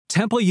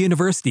Temple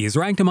University is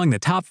ranked among the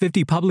top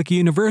 50 public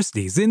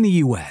universities in the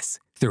U.S.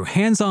 Through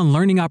hands-on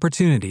learning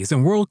opportunities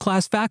and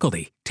world-class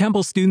faculty,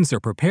 Temple students are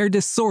prepared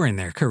to soar in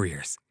their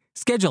careers.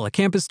 Schedule a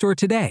campus tour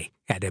today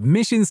at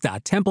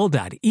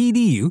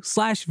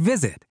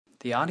admissions.temple.edu/visit.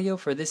 The audio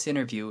for this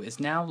interview is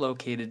now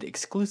located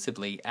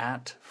exclusively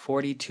at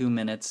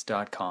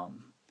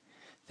 42minutes.com.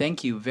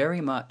 Thank you very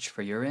much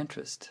for your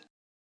interest.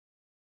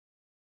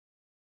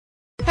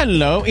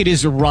 Hello, it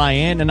is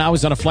Ryan, and I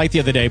was on a flight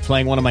the other day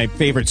playing one of my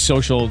favorite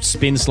social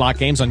spin slot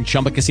games on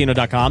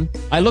ChumbaCasino.com.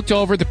 I looked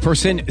over at the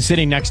person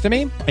sitting next to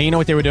me, and you know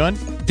what they were doing?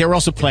 They were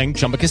also playing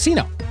Chumba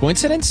Casino.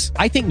 Coincidence?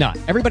 I think not.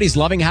 Everybody's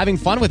loving having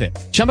fun with it.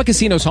 Chumba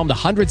Casino is home to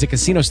hundreds of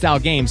casino-style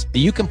games that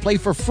you can play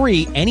for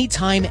free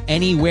anytime,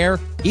 anywhere,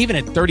 even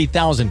at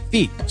 30,000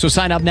 feet. So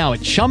sign up now at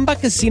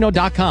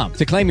ChumbaCasino.com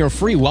to claim your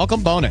free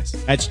welcome bonus.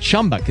 That's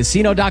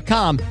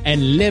ChumbaCasino.com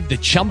and live the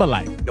Chumba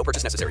life. No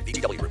purchase necessary.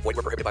 VGW. Void where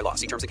prohibited by law.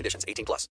 See terms and conditions. 18+.